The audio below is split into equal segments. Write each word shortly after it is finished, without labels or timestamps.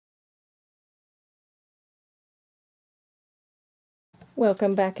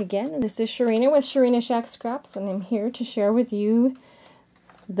Welcome back again. This is Sharina with Sharina Shack Scraps, and I'm here to share with you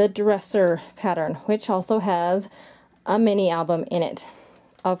the dresser pattern, which also has a mini album in it,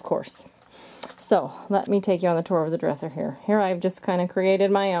 of course. So let me take you on the tour of the dresser here. Here I've just kind of created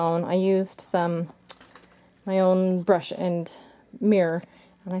my own. I used my own brush and mirror,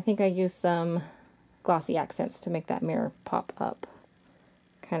 and I think I used some glossy accents to make that mirror pop up.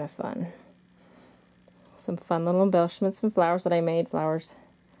 Kind of fun. Some fun little embellishments, some flowers that I made, flowers.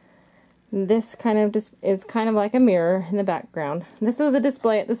 This kind of is kind of like a mirror in the background. This was a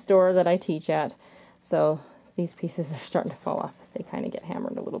display at the store that I teach at, so these pieces are starting to fall off as they kind of get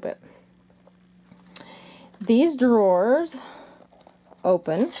hammered a little bit. These drawers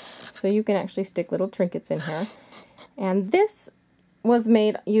open, so you can actually stick little trinkets in here. And this was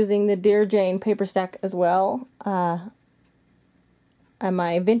made using the Dear Jane paper stack as well. And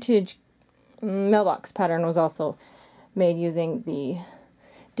my vintage mailbox pattern was also made using the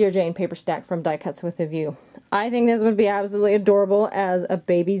Dear Jane paper stack from Die Cuts with a View. I think this would be absolutely adorable as a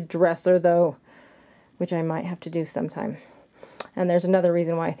baby's dresser though, which I might have to do sometime. And there's another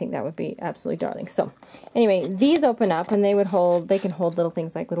reason why I think that would be absolutely darling. So anyway, these open up and they can hold little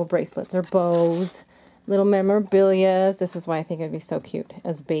things like little bracelets or bows, little memorabilia. This is why I think it would be so cute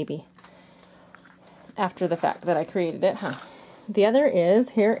as baby. After the fact that I created it, huh? The other is,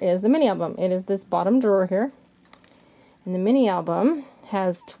 here is the mini album. It is this bottom drawer here. And the mini album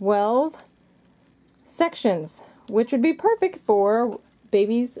has 12 sections, which would be perfect for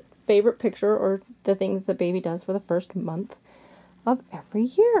baby's favorite picture or the things that baby does for the first month of every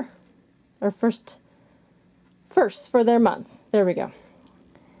year. Or first for their month. There we go.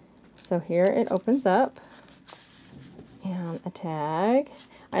 So here it opens up. And a tag.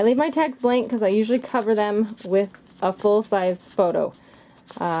 I leave my tags blank because I usually cover them with a full-size photo.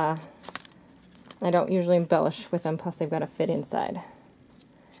 I don't usually embellish with them, plus they've got to fit inside.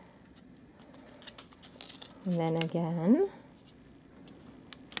 And then again,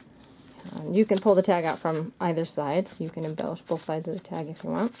 you can pull the tag out from either side, so you can embellish both sides of the tag if you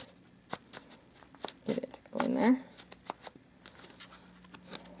want. Get it to go in there.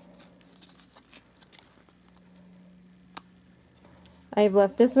 I've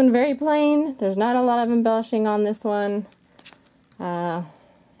left this one very plain. There's not a lot of embellishing on this one. And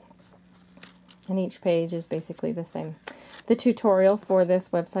each page is basically the same. The tutorial for this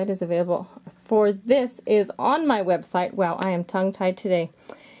website is available. Is on my website. Wow, I am tongue-tied today.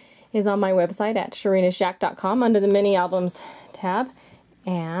 Is on my website at sharinashack.com under the mini albums tab.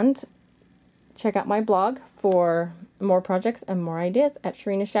 And check out my blog for more projects and more ideas at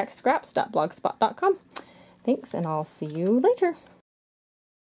sharinashackscraps.blogspot.com. Thanks, and I'll see you later.